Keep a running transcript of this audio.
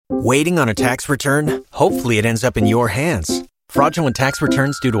Waiting on a tax return? Hopefully it ends up in your hands. Fraudulent tax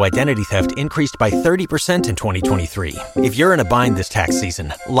returns due to identity theft increased by 30% in 2023. If you're in a bind this tax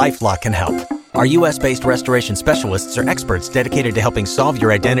season, LifeLock can help. Our U.S.-based restoration specialists are experts dedicated to helping solve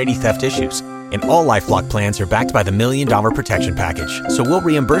your identity theft issues. And all LifeLock plans are backed by the $1 Million Protection Package. So we'll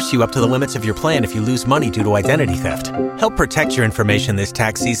reimburse you up to the limits of your plan if you lose money due to identity theft. Help protect your information this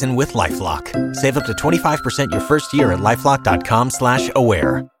tax season with LifeLock. Save up to 25% your first year at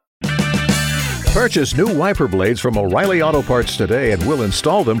LifeLock.com/aware. Purchase new wiper blades from O'Reilly Auto Parts today and we'll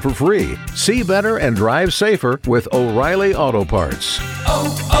install them for free. See better and drive safer with O'Reilly Auto Parts.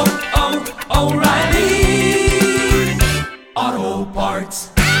 O'Reilly Auto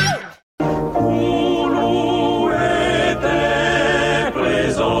Parts.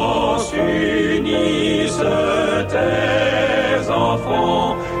 Tes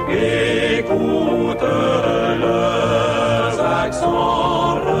enfants, écoute leurs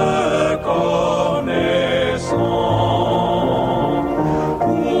accents reconnaissants.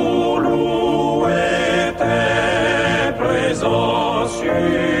 Pour louer tes présences,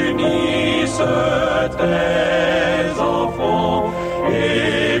 unissent tes enfants,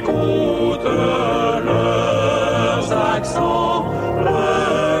 écoute leurs accents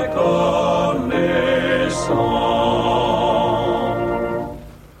reconnaissants.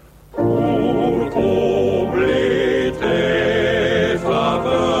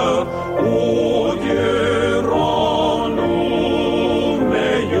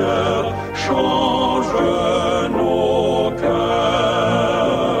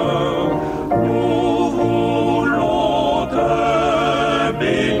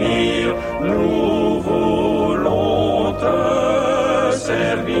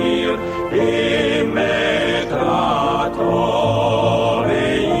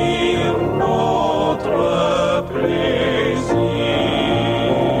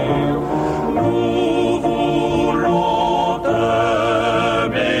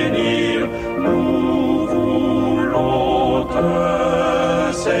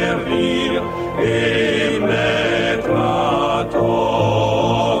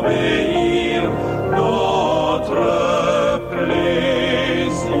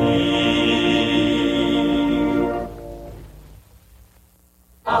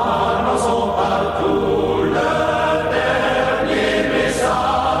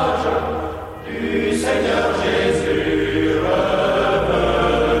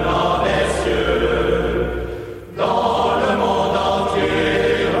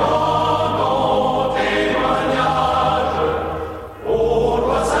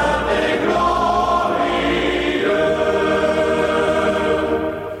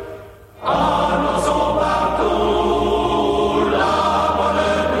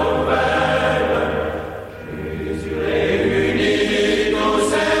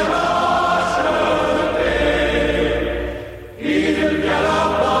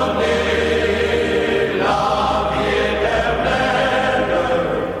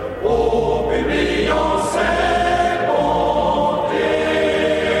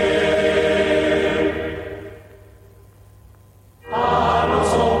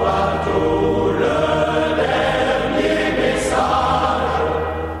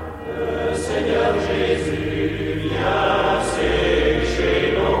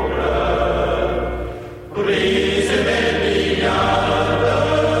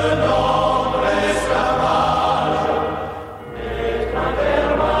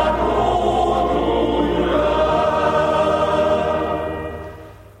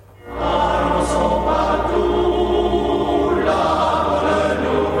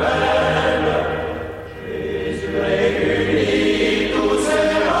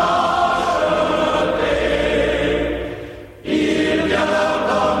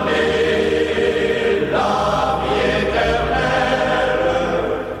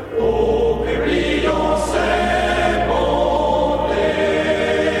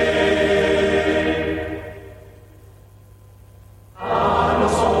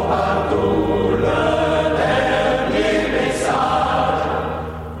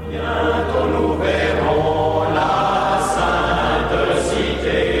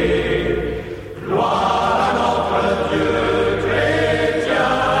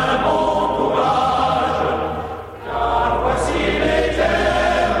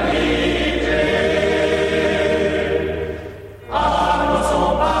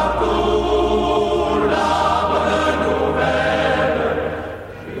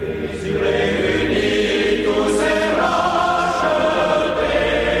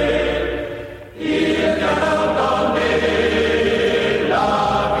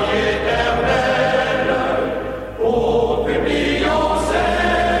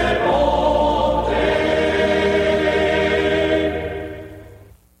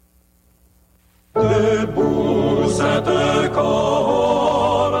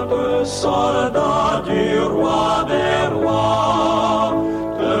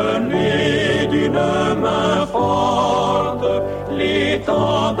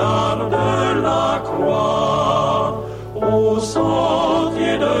 l'étendard de la croix, au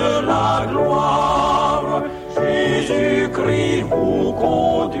sentier de la gloire, Jésus-Christ vous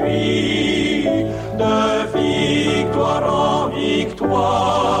conduit, de victoire en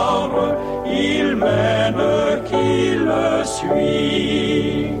victoire, il mène qui le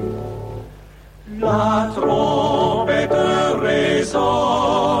suit. La trompette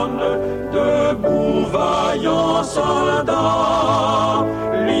résonne, debout vaillants soldats,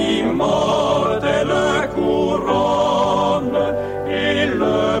 l'immortelle couronne et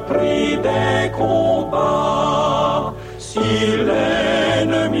le prix des combats. Si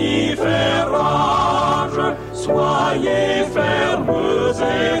l'ennemi fait rage, soyez fermes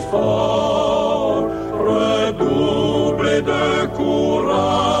et forts, redoublez de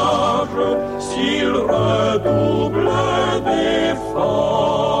courage, s'il redouble d'efforts.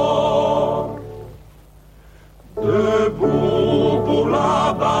 Debout pour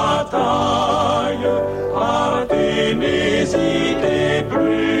la bataille, partez, n'hésitez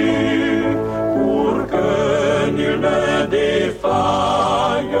plus, pour que nul ne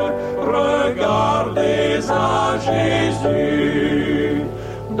défaille, regardez à Jésus,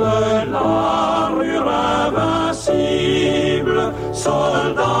 de l'armure invincible,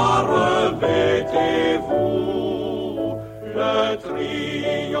 soldats revêtez-vous, le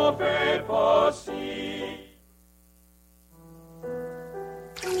triomphe est possible.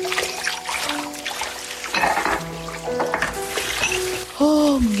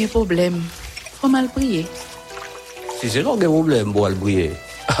 Oh, j'ai problème. Faut mal prier. Si c'est là, j'ai problème pour le prier.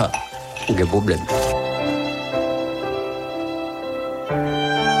 J'ai problème.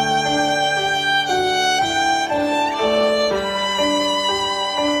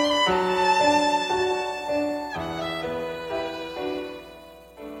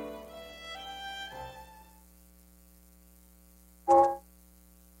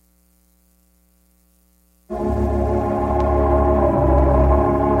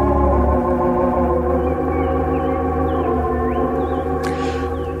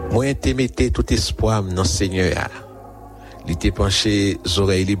 Moi, te mette tout espoir dans le Seigneur. Il te penché les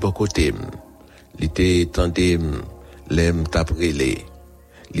oreilles li bon côté. Il te tendé l'aime t'aprélé.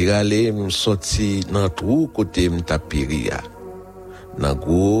 Il râlé sorti dans trou côté m'tapiria. Dans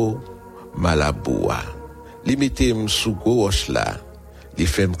gros malaboua. Il mette sous gauche là. Il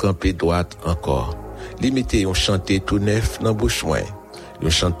fait camper droite encore. Il mette on chanter tout neuf dans bouche moi. On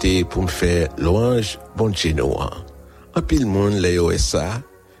chanter pour me faire louange bon Dieu nous. En pile monde les yo ça.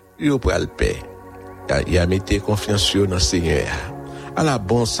 Yo pral paix. Ya mette confiance dans Seigneur. À la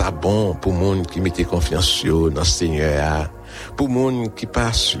bon ça bon pour monde qui mette confiance dans Seigneur. Pour monde qui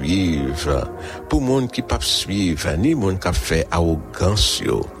pas suivre, pour monde qui pas suivre, ni monde qui fait arrogance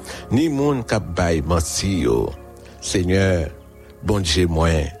yo, ni monde qui bail menti yo. Seigneur, bon Dieu moi,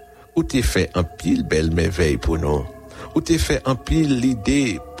 ou t'es fait un pile belle merveille pour nous. Ou t'es fait un pile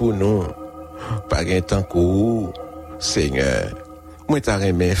l'idée pour nous. Par un temps que Seigneur, moi t'a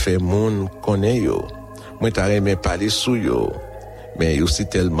remet fait monde connaît yo. Moi t'a remet parler sou yo. Mais yo c'est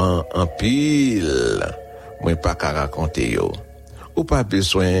tellement en pile. Moi pas qu'à raconter yo. Ou pas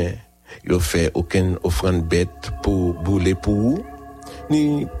besoin yo fait aucune offrande bête pour bouler pour vous,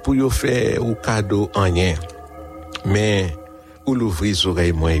 ni pour yo faire ou cadeau en rien. Mais ou l'ouvrir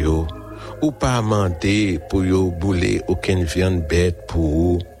oreilles moi yo. Ou pas demander pour yo bouler aucune viande bête pour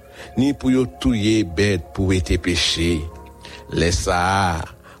vous, ni pour yo touiller bête pour être péché. Laisse ça,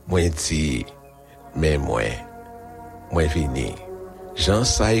 moi dit, mais moi vini. Jean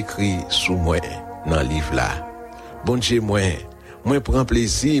ça écrit sous moi dans livre là. Bon Dieu moi prend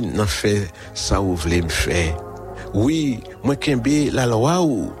plaisir dans faire ça ou voulez me faire. Oui, moi kembe la loi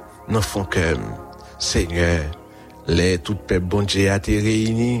ou dans fond cœur. Seigneur, les tout peuple bon Dieu a été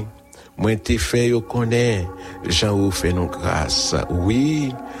réuni. Moi te fait yo connaît, Jean ou fait nos grâce.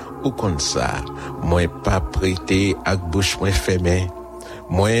 Oui, ou comme ça, moi pas prêté avec bouche moi fermée.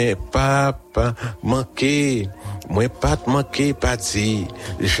 Moi pas manqué, moi pas manqué pas dit.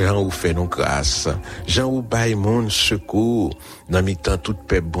 Jean ou fait nos grâce. Jean ou bail mon secours. Dans mi-temps tout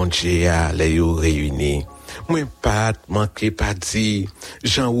peuple bon Dieu a les yo réunis. Moi pas manqué pas dit.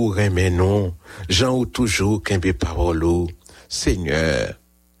 Jean ou remet non. Jean ou toujours kembe parole. Seigneur,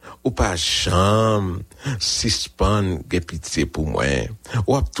 ou pas jamais suspend pitié pour moi.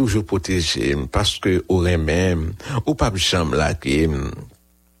 Ou a toujours protéger parce que ou même ou pas jamais laquer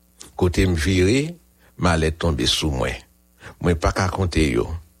côté me virer mal est tombé sous moi. Moi pas qu'à compter yo.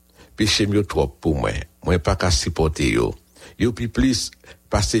 Péché mieux trop pour moi. Moi pas qu'à supporter yo. Yo plus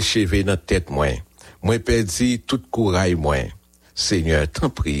passer cheveux dans tête moi. Moi perdu tout courage moi. Seigneur, t'en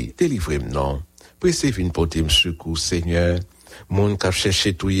prie, délivre-moi non. Préserve une portée me secours Seigneur. Moun k'ap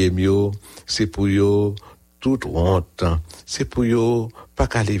chercher tout yo, c'est pour yo toute honte, c'est pour yo pas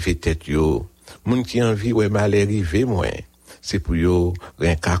qu'à lever tête yo. Moun qui envie ouais mal arrivé moins, c'est pour yo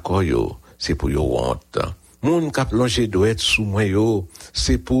rien qu'accord yo, c'est pour yo honte. Moun k'ap longer doit être sous moi yo,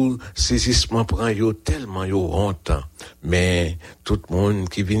 c'est pour saisissement prend yo tellement yo honte. Mais tout monde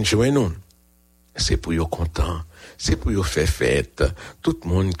qui vient joindre nous, c'est pour yo content, c'est pour yo faire fête. Tout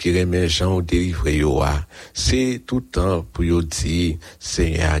monde qui remet gens au délivré yo a, c'est tout temps pour yo dire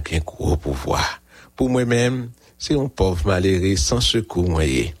Seigneur a un gros pouvoir. Pour moi-même, c'est un pauvre malheureux sans secours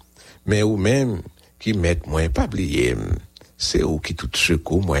moyen. Mais ou même qui m'aide moins pas oublier, c'est où qui tout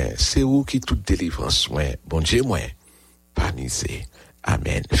secours moi, c'est où qui toute délivrance moi, bon Dieu moi, pas misé.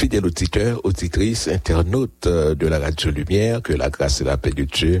 Amen. Fidèles auditeurs, auditrices, internautes de la Radio Lumière, que la grâce et la paix de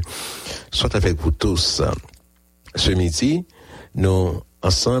Dieu soient avec vous tous. Ce midi, nous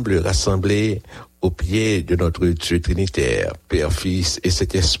ensemble rassemblés au pied de notre Dieu trinitaire, Père, Fils et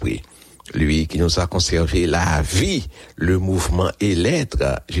Saint-Esprit. Lui qui nous a conservé la vie, le mouvement et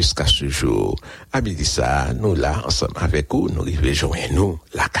l'être jusqu'à ce jour. À midi ça, nous là, ensemble avec vous, nous arrivons joindre nous,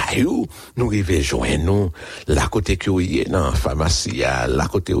 la caillou, nous arrivons joindre nous, la côté que vous y est dans la pharmacie, la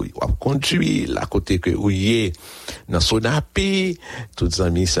côté où vous conduit, la côté que vous y est dans son appui, tous les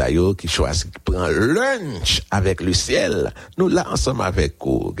amis ça yo qui choisissent, qui prend lunch avec le ciel, nous là, ensemble avec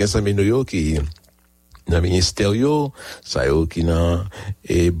vous, les amis nous qui dans ministère yo, ça yo qui dans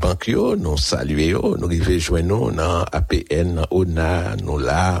et banque yo, nous saluer yo, nous rive joindre nous dans APN, ONA, nous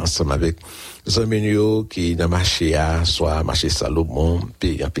là ensemble avec les amis yo qui dans marché à soit marché Salomon,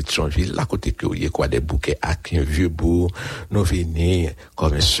 puis en Pétionville, là côté que y a quoi des bouquets à un vieux bout, nous venir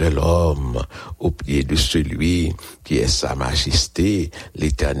comme un seul homme au pied de celui qui est sa majesté,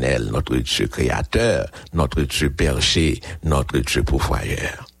 l'Éternel, notre Dieu créateur, notre Dieu berger, notre Dieu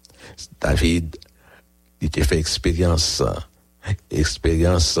pourvoyeur. David il t'a fait expérience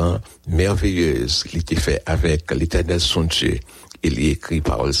merveilleuse, il t'a fait avec l'Éternel son Dieu. Il y écrit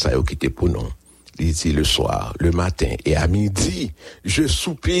parole ça qui était pour nous. Il dit le soir, le matin et à midi, je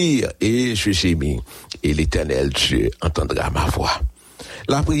soupire et je gémis, et l'Éternel Dieu entendra ma voix.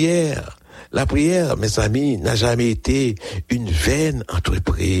 La prière, mes amis, n'a jamais été une vaine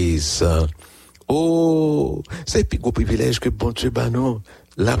entreprise. Oh, c'est le plus gros privilège que bon Dieu bat nous.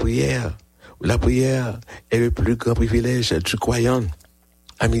 La prière est le plus grand privilège du croyant.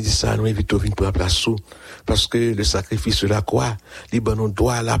 À midi ça, nous invitons à venir prendre place parce que le sacrifice de la croix, libre nous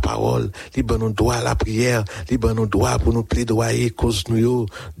doit à la parole, libre nous doit à la prière, libre nous doit pour nous plaidoyer cause nous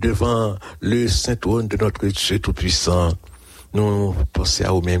devant le saint trône de notre Dieu tout-puissant. Nous pensons à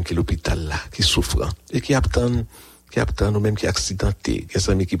nous-mêmes qui l'hôpital là, qui souffre et qui attend nous-mêmes qui accidenté, qui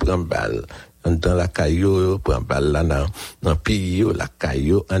amis qui prend balle dans la caillou, prend balle là dans pays la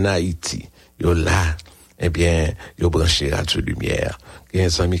caillou en Haïti. Yo là, eh bien, yo branché Radio Lumière. Il y a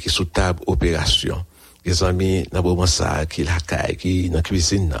des amis qui sous table opération. Des amis dans moment ça qui la caille, qui dans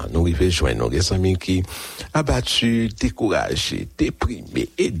cuisine nous arrivons joindre. Des amis qui abattus, découragés, déprimés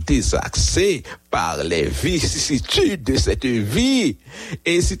et désaxés par les vicissitudes de cette vie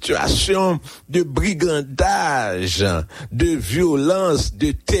et situations de brigandage, de violence,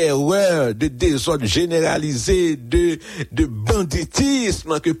 de terreur, de désordre généralisé, de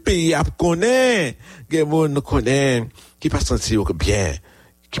banditisme que le pays connaît, que le monde connaît, qui pas sentir bien.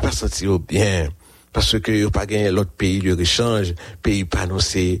 Parce que y a pas gagné l'autre pays de rechange, pays pas nous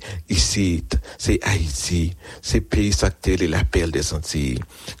c'est ici, c'est Haïti, c'est pays sacré la perle des Antilles.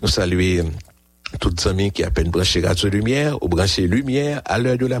 Nous saluons toutes les amis qui appellent brancher Radio Lumière ou brancher Lumière à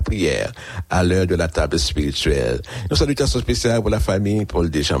l'heure de la prière, à l'heure de la table spirituelle. Nous salutations spéciales pour la famille Paul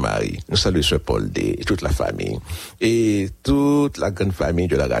D. Jean-Marie. Nous saluons ce Paul D. et toute la famille. Et toute la grande famille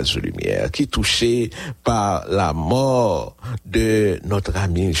de la Radio Lumière qui est touchée par la mort de notre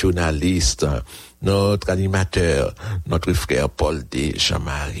ami journaliste, notre animateur, notre frère Paul D.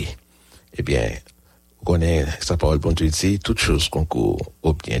 Jean-Marie. Eh bien, on connaît sa parole, bon Dieu dit, toutes choses concourent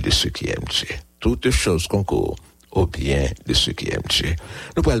au bien de ceux qui aiment Dieu. Toutes choses concourent au bien de ceux qui aiment Dieu.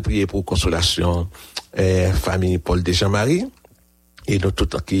 Nous pourrons prier pour consolation, famille Paul de Jean-Marie, et nous tout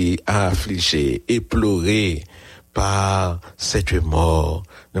qui affligés et pleurés par cette mort.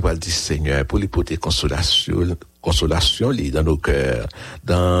 Nous pourrons dire, Seigneur, pour lui porter consolation dans nos cœurs,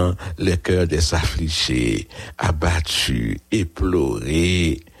 dans les cœurs des affligés, abattus,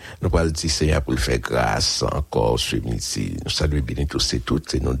 éplorés, Nous allons dire Seigneur pour le faire grâce encore ce midi. Nous saluons bien tous et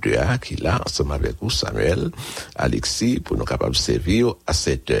toutes, et nous deux qui là, ensemble avec vous, Samuel, Alexis, pour nous capables de servir à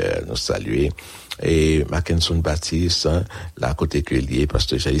cette heure. Nous saluons et Mackinson Baptiste, là, côté que lié,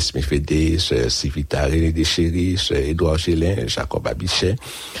 pasteur Jaïs Mifédé, sœur Sivita René Deschéry, sœur Édouard Gélin, Jacob Abichet,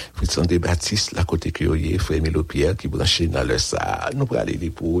 Fritz André Baptiste, là, côté que lié, frère Milo Pierre, qui branché dans le ça. Nous allons aller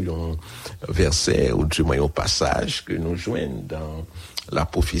pour un verset, ou du moins un passage que nous joignons dans la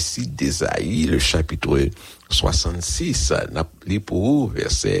prophétie d'Ésaïe, le chapitre 66, nous pour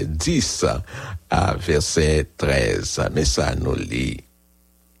verset 10 à verset 13. Mais ça nous lit.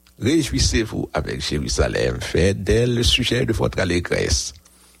 Réjouissez-vous avec Jérusalem, faites d'elle le sujet de votre allégresse.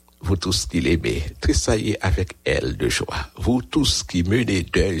 Vous tous qui l'aimez, tressaillez avec elle de joie. Vous tous qui menez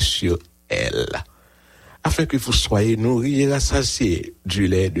deuil sur elle, afin que vous soyez nourris et rassasiés du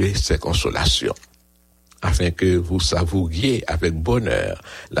lait de ses consolations, afin que vous savouriez avec bonheur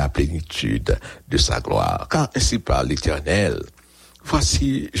la plénitude de sa gloire. Car ainsi parle l'Éternel.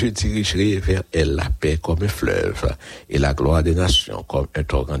 Voici, je dirigerai vers elle la paix comme un fleuve et la gloire des nations comme un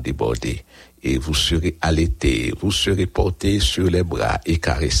torrent débordé. Et vous serez allaités, vous serez portés sur les bras et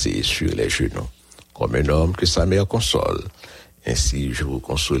caressés sur les genoux. Comme un homme que sa mère console. Ainsi, je vous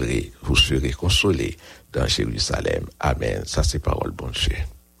consolerai, vous serez consolés dans Jérusalem. Amen. Ça, c'est parole bon Dieu.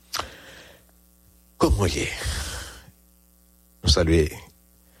 Comment y est? Nous saluons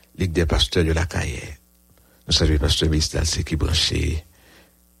Ligue des pasteurs de la Caille. Nous saluons pasteur Mistal, c'est qui branché,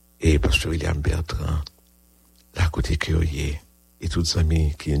 et pasteur William Bertrand, la côté Kyoye, et tous les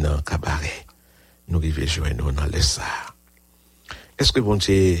amis qui sont dans cabaret. Nous vivons joindre dans le ça. Est-ce que bon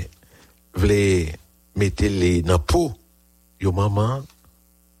Dieu voulait mettre les dans peau, yo maman,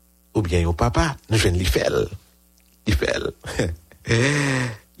 ou bien yo papa? Nous jeunes li fel.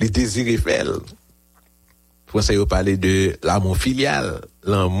 Les désirs fait. Pour ça, yo parler de l'amour filial,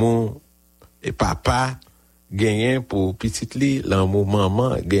 l'amour et papa, gagné pour petite li, l'amour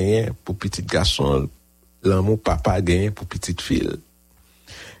maman gagné pour petit garçon, l'amour papa gagné pour petite fille.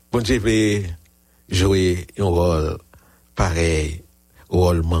 Bon Dieu veut jouer un rôle pareil,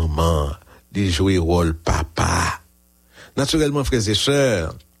 rôle maman, de jouer rôle papa. Naturellement, frères et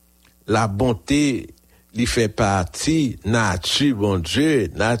sœurs, la bonté lui fait partie nature, bon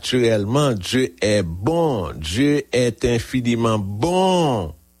Dieu. Naturellement, Dieu est bon, Dieu est infiniment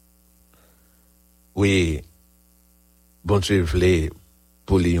bon. Oui. Bon Dieu voulait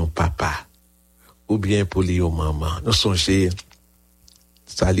pour les papa ou bien pour les maman. Nous songez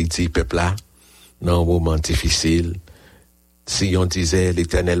ça lui dit peuple là dans un moment difficile. Si on disait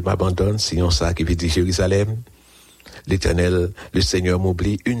l'Éternel m'abandonne, si on ça qui veut dire Jérusalem, l'Éternel, le Seigneur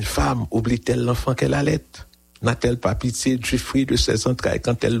m'oublie. Une femme oublie-t-elle l'enfant qu'elle allait? N'a-t-elle pas pitié du fruit de ses entrailles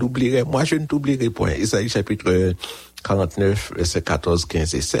quand elle l'oublierait? Moi, je ne t'oublierai point. Isaïe chapitre 49, versets 14,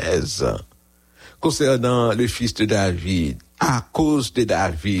 15 et 16. Concernant le fils de David, à cause de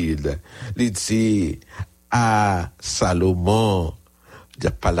David, il dit à Salomon, il n'y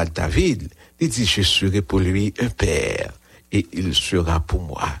a pas là David, il dit, je serai pour lui un père, et il sera pour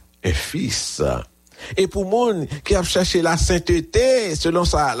moi un fils. Et pour monde qui a cherché la sainteté, selon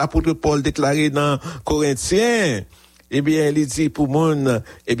ça, l'apôtre Paul déclaré dans Corinthiens, eh bien, il dit pour monde,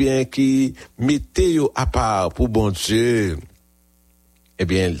 eh bien, qui mettait à part pour bon Dieu, eh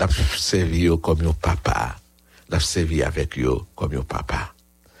bien, l'a servi comme un papa. L'a servi avec eux comme un papa.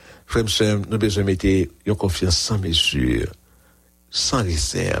 Frère, nous avons besoin de mettre une confiance sans mesure, sans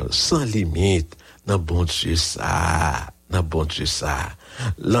réserve, sans limite, dans bon Dieu ça, dans bon Dieu ça.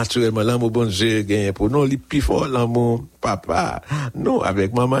 Naturellement, l'amour bon Dieu gagne pour nous, les plus fort, l'amour papa, nous,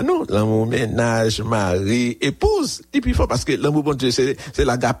 avec maman, nous, l'amour ménage, mari, épouse, les plus fort, parce que l'amour bon Dieu, c'est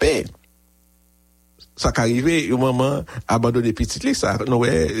l'agapé. Ça qu'arrivé, une maman abandonné petite là, ça, nous,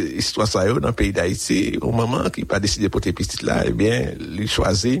 histoire ça, dans le pays d'Haïti, une maman qui pas décidé de porter petite là, eh bien, il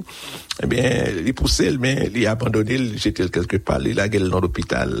choisit, eh bien, il poussait, mais il abandonné, il jeté quelque part, il a gueule dans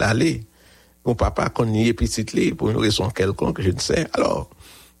l'hôpital, l'aller. Mon papa, qu'on y est petite là, pour une raison quelconque, je ne sais. Alors,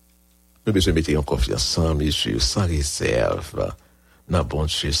 nous devons mettre en confiance sans mesure, sans réserve, dans bon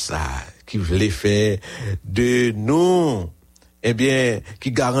Dieu ça, qui voulait faire de nous, eh bien,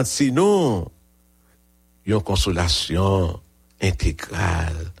 qui garantit nous, une consolation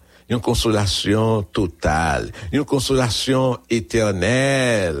intégrale, une consolation totale, une consolation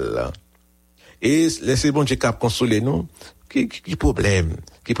éternelle. Et laissez bon Dieu cap consoler nous. Qui problème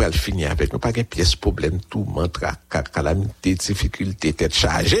qui peut le finir avec nous? Pas qu'un pièce problème, tout manque, calamité, difficulté, tête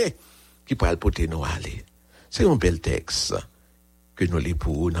chargée, qui peut le porter nous aller. C'est un bel texte que nous lisons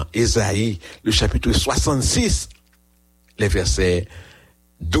pour dans Ésaïe, le chapitre 66, les versets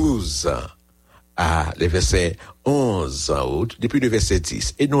 12 à le verset 11 en haut, depuis le verset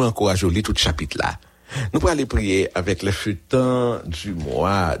 10. Et nous encourageons lire tout chapitre là. Nous allons aller prier avec le feuilleton du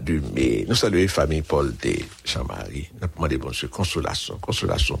mois de mai. Nous saluons la famille Paul D. Jean-Marie. Nous demandons bon Dieu consolation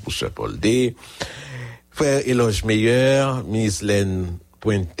pour Sœur Paul D. Frère Éloge Meilleur, Mislaine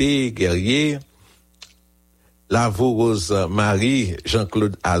Pointé, Guerrier, Lavo Rose Marie,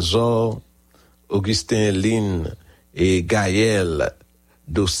 Jean-Claude Azor, Augustin Lynn et Gaël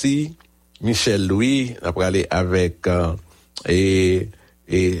Dossi, Michel Louis, on va aller avec et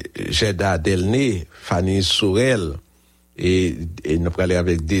Jeda Delné, Fanny Sourel, et nous allons aller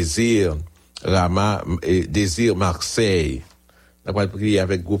avec Désir Rama et Désir Marseille. Nous allons prier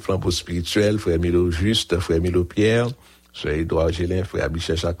avec groupe Table Spirituelle, frère Milo Juste, frère Milo Pierre, frère Edouard Gélin, frère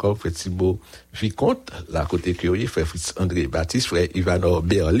Michel Jacob, frère Thibault Vicomte, la côté curieux, frère Fritz André Baptiste, frère Ivanor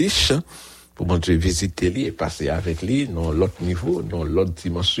Berlich, pour mon Dieu visiter lui et passer avec lui dans l'autre niveau, dans l'autre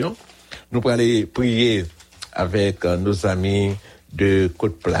dimension. Nous allons aller prier avec nos amis de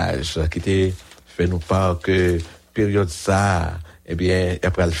Côte-Plage qui étaient fait nous part que période ça, eh bien,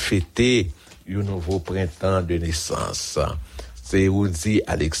 après le fêter un nouveau printemps de naissance. C'est Woody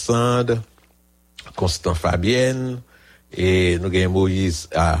Alexandre, Constant Fabienne, et nous avons Moïse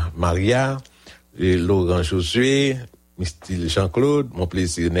Maria, et Laurent Josué, Mistil Jean-Claude, Mon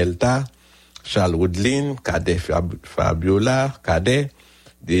Plaisir Nelta, Charles Woodlin, Cadet Fabiola, Cadet,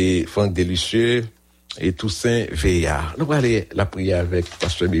 des Franck Delicieux, et Toussaint Veillard. Nous allons aller la prière avec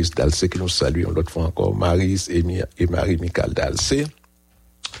Pasteur Miris Dalcé, qui nous salue l'autre fois encore, Maris et Marie-Michal Dalcé,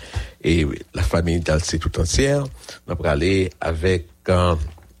 et la famille Dalcé tout entière. Nous allons aller avec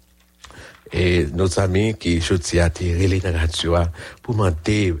et nos amis qui jeudi à les dans la radio pour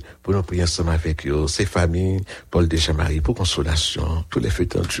monter, pour nous prier ensemble avec eux, ces familles, Paul de Jean-Marie, pour consolation, tous les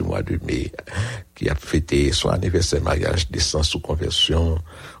fêtants du mois de mai, qui a fêté soit anniversaire, mariage, naissance ou conversion,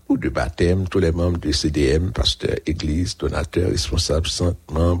 ou de baptême, tous les membres du CDM, pasteur, église, donateur, responsable,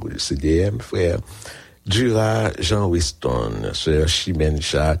 membres du CDM, frère Dura, Jean Weston, sœur Chimène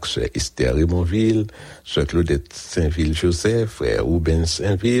Jacques, sœur Esther Raymondville, sœur Claudette Saint-Ville-Joseph, frère Ruben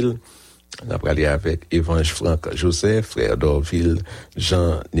Saint-Ville. On a parlé avec Évangile Franck Joseph, frère d'Orville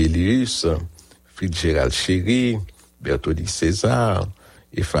Jean Nélius, Fitzgerald Chéry, Bertholdi César,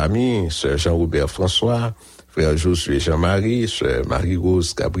 et famille, sœur Jean-Robert François, frère Josué Jean-Marie, sœur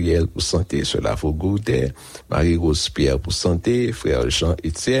Marie-Rose Gabriel pour santé, sœur Lavo Goudet, Marie-Rose Pierre pour santé, frère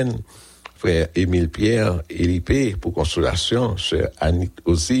Jean-Étienne, frère Émile Pierre Élipé pour consolation, sœur Annick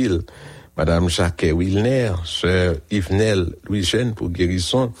Ozil, madame Jacques Wilner, sœur Yvenel Louis-Jeune pour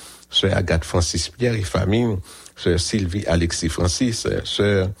guérison, sœur Agathe Francis Pierre et famille, sœur Sylvie Alexis Francis,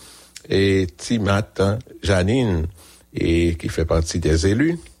 sœur Timat Janine, et qui fait partie des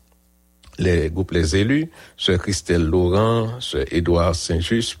élus, les groupes Les Élus, sœur Christelle Laurent, sœur Édouard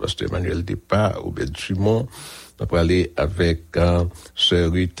Saint-Just, pasteur Emmanuel Despats, Aubert Dumont. On va aller avec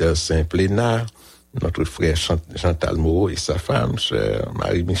sœur Ruth Saint-Plénard, notre frère Chantal Moreau et sa femme, sœur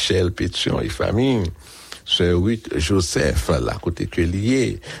Marie-Michel Pétion et famille, sœur Ruth Joseph, la côté que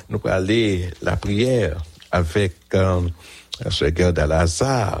lié. Nous allons aller la prière avec sœur Gerda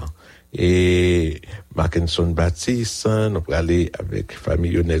Lazare et Mackinson Baptiste. Nous allons aller avec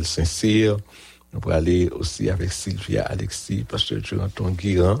famille Lionel Saint-Cyr. Nous allons aller aussi avec Sylvia Alexis, pasteur Duranton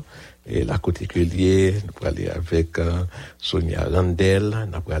Guiran, et la côté que lié. Nous allons aller avec Sonia Randel.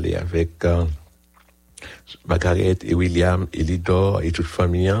 Nous allons aller avec Margaret et William et Lidor et toute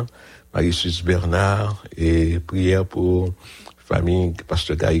famille, Marie-Sus Bernard, et prière pour famille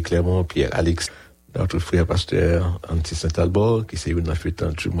pasteur Gary Clermont, Pierre Alex, notre frère pasteur Anti Saint-Albor, qui s'est eu dans le fêtant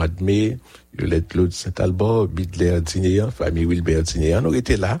du mois de mai, Violette Claude Saint-Albor, Bidler Dinéan, famille Wilbert Dinéan. Nous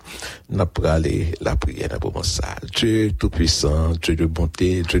étions là, nous avons parlé la prière dans le moment ça. Dieu tout-puissant, Dieu de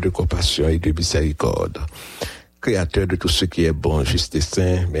bonté, Dieu de compassion et de miséricorde. Créateur de tout ce qui est bon, juste et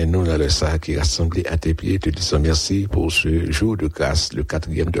saint, mais nous, dans le sac qui est rassemblé à tes pieds, te disons merci pour ce jour de grâce, le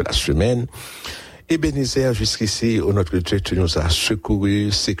 4e de la semaine. Ebenezer, jusqu'ici, ô notre Dieu, tu nous as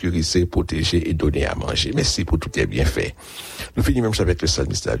secourus, sécurisés, protégés et donné à manger. Merci pour tous tes bienfaits. Nous finissons même avec le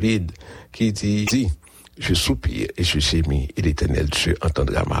psalmiste David, qui dit, je soupire et je gémis, et l'Éternel Dieu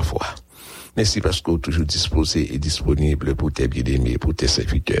entendra ma voix. Merci parce que toujours disposé et disponible pour tes bien-aimés, pour tes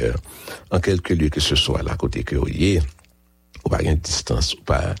serviteurs, en quelque lieu que ce soit, là, côté curieux, ou par une distance, ou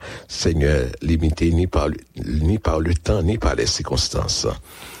par, Seigneur, limité ni par le temps, ni par les circonstances.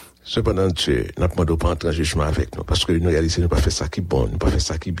 Cependant, Dieu, nous ne demandons pas entrer en jugement avec nous, parce que nous réalisons, nous ne pas faire ça qui est bon, nous ne pas faire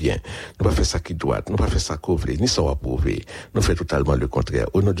ça qui est bien, nous ne pas faire ça qui doit, nous ne pas faire ça qu'on veut, ni ça va prouver. Nous faisons totalement le contraire.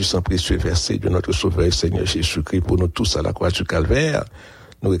 Au nom du sang précieux versé de notre Sauveur et Seigneur Jésus-Christ, pour nous tous à la croix du Calvaire,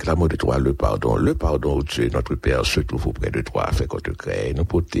 nous réclamons de toi le pardon, ô Dieu, notre Père, se trouve auprès de toi, fait qu'on te crée, nous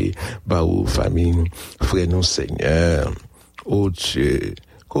porter, baou, famille, frère, nous, Seigneur, ô Dieu,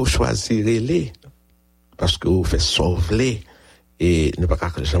 qu'on choisirait les, parce que vous faites sauver et ne pas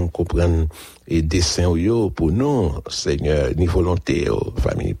que j'aime comprendre et dessein yo pour nous, Seigneur, ni volonté,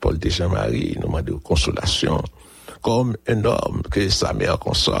 famille Paul de Jean-Marie, nous demandons consolation, comme un homme que sa mère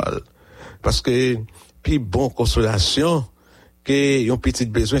console, parce que, puis bon consolation, que yon petit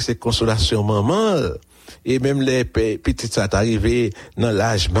besoin c'est consolation maman et même les petites ça arrivé dans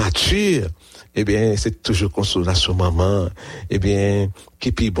l'âge mature eh bien c'est toujours consolation maman eh bien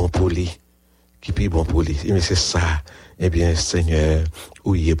qui puis bon pour lui mais c'est ça eh bien Seigneur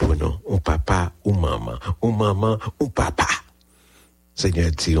où y est pour nous un papa ou maman ou papa Seigneur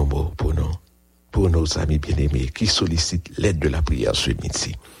dis un mot pour nos amis bien-aimés qui sollicitent l'aide de la prière ce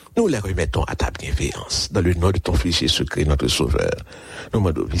midi. Nous les remettons à ta bienveillance, dans le nom de ton Fils Jésus-Christ, notre Sauveur. Nous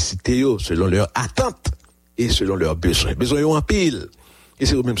demandons visiter eux selon leurs attentes et selon leurs besoins. Besoins en pile. Et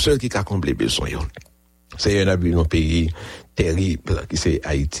c'est eux-mêmes seuls qui ont comblé les besoins. C'est un pays, un pays terrible, qui c'est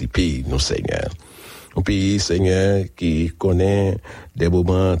Haïti, pays, nous, Seigneur. Un pays, Seigneur, qui connaît des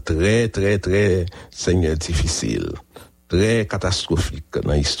moments très, très, très, Seigneur, difficiles. Très catastrophique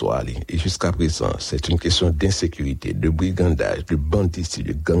dans l'histoire. Et jusqu'à présent, c'est une question d'insécurité, de brigandage, de banditisme,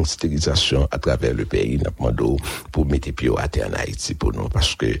 de gangstérisation à travers le pays. Nous pour mettre pied à terre en Haïti pour nous,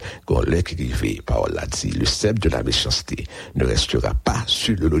 parce que quand l'écrivain, parole l'a dit, le sceptre de la méchanceté ne restera pas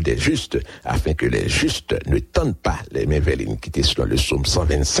sur le lot des justes, afin que les justes ne tendent pas les mains vers l'iniquité, selon le psaume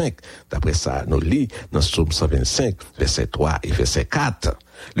 125. D'après ça, nous lit dans le psaume 125, verset 3 et verset 4.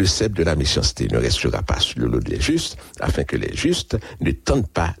 Le sceptre de la méchanceté ne restera pas sur le lot des justes, afin que les justes ne tendent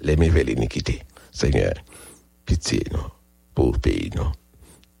pas les mains vers l'iniquité. Seigneur, pitié, non, pour le pays, non.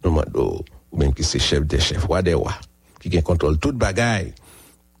 Nous demandons, ou même qui c'est chef des chefs, roi des rois, qui contrôle toute bagaille,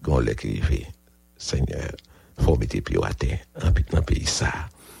 qu'on l'écrivait. Seigneur, faut mettre pied à terre, dans le pays ça,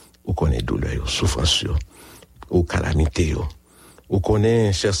 où connaît douleur, souffrance, ou calamité, où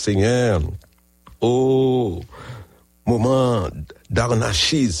connaît, cher Seigneur, moment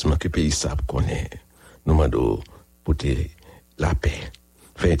d'anarchisme que le pays ça connaît. Nous demandons pour la paix,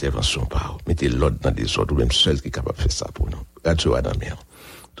 faire intervention par mettez l'ordre dans des ordres, ou même seul qui est capable de faire ça pour nous. Radio à la mer.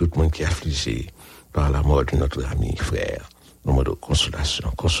 Tout le monde qui est affligé par la mort de notre ami, frère, nous demandons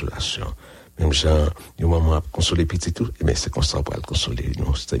consolation. Même gens, du moment à consoler petit tout, mais c'est comme ça pour le consoler,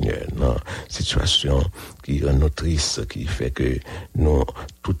 nous, Seigneur, dans situation qui rend nous tristes, qui fait que nous,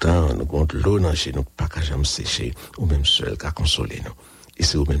 tout le temps, nous avons de l'eau dans chez nous, pas qu'à jamais sécher, ou même seul qu'à consoler nous. Et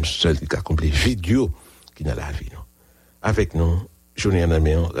c'est au même seul qui a accompli vidéo qui dans la vie, nous. Avec nous, journée en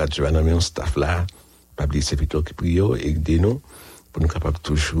amont, radio en amont, staff là, pas oublier c'est plutôt qui prie et aider nous, pour nous capables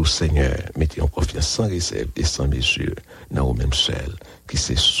toujours, Seigneur, mettre en confiance sans réserve et sans mesure dans nous mêmes seuls, qui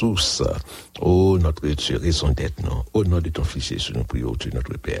c'est source, notre Dieu, raison d'être, non, au nom de ton Fils Jésus, nous prions, Dieu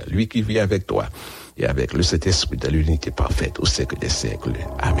notre Père, lui qui vit avec toi et avec le Saint-Esprit de l'unité parfaite au siècle des siècles.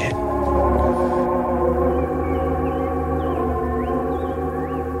 Amen.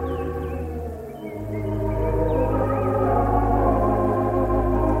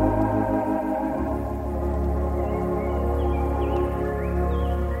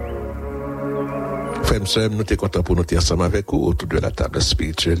 Frères et sœurs, nous sommes contents pour nous être ensemble avec vous autour de la table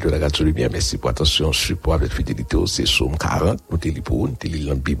spirituelle de la Radio Lumière. Merci pour attention, support avec fidélité. C'est Psaume 40, nous sommes pour vous, nous sommes dans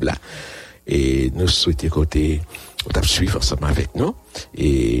la Bible. Et nous souhaitons côté, nous suivre ensemble avec nous.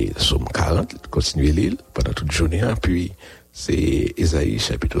 Et Psaume 40, continuez l'île pendant toute journée. Puis, c'est Ésaïe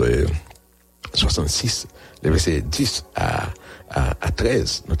chapitre 66, les versets 10 à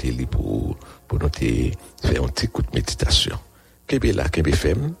 13. Nous sommes pour nous faire un petit coup de méditation. Qu'est-ce là, qu'est-ce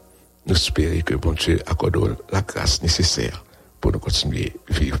femme? Nous espérons que bon Dieu accorde la grâce nécessaire pour nous continuer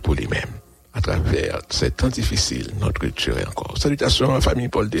à vivre pour lui-même. À travers ces temps difficiles, notre Dieu est encore. Salutations à la famille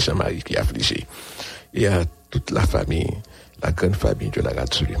Paul de Jean-Marie qui est affligée. Et à toute la famille, la grande famille de la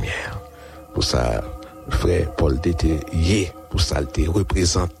Radio Lumière. Pour ça, frère Paul d'était pour ça, il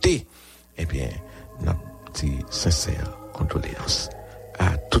représenté. Eh bien, notre petit sincère condoléance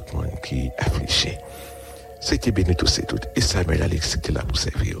à tout le monde qui est affligé. C'était béni tous et toutes. Et Samuel Alex était là pour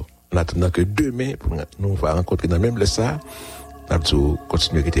servir. En attendant que demain, nous va rencontrer dans même le ça, nous allons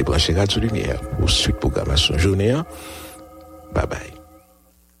continuer à être branchés Radio Lumière pour suite programmation journée. Bye bye.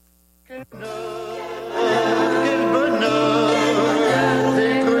 Quel bonheur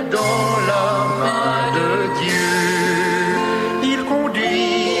d'être dans la main de Dieu. Il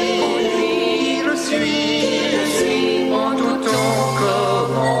conduit, il suit en tout temps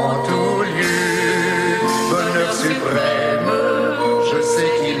comme en tout lieu. Bonheur suprême, je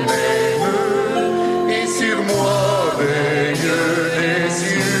sais qu'il m'aime et sur moi veille des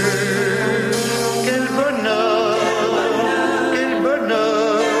yeux.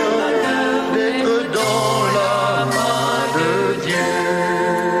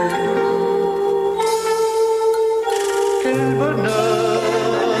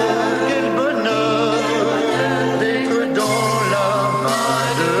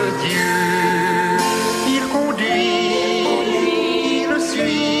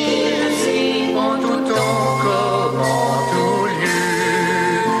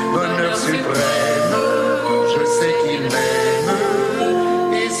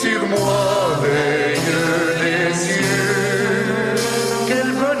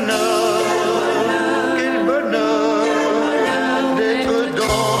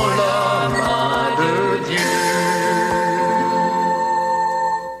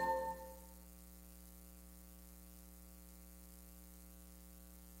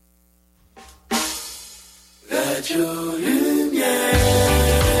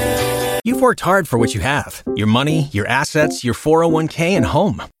 You've worked hard for what you have. Your money, your assets, your 401k, and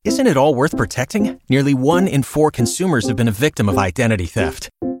home. Isn't it all worth protecting? Nearly 1 in 4 consumers have been a victim of identity theft.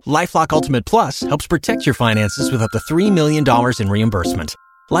 LifeLock Ultimate Plus helps protect your finances with up to $3 million in reimbursement.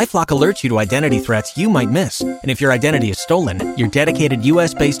 LifeLock alerts you to identity threats you might miss. And if your identity is stolen, your dedicated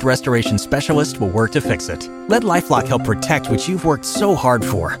U.S.-based restoration specialist will work to fix it. Let LifeLock help protect what you've worked so hard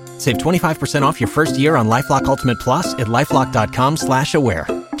for. Save 25% off your first year on LifeLock Ultimate Plus at LifeLock.com/aware.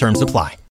 Terms apply.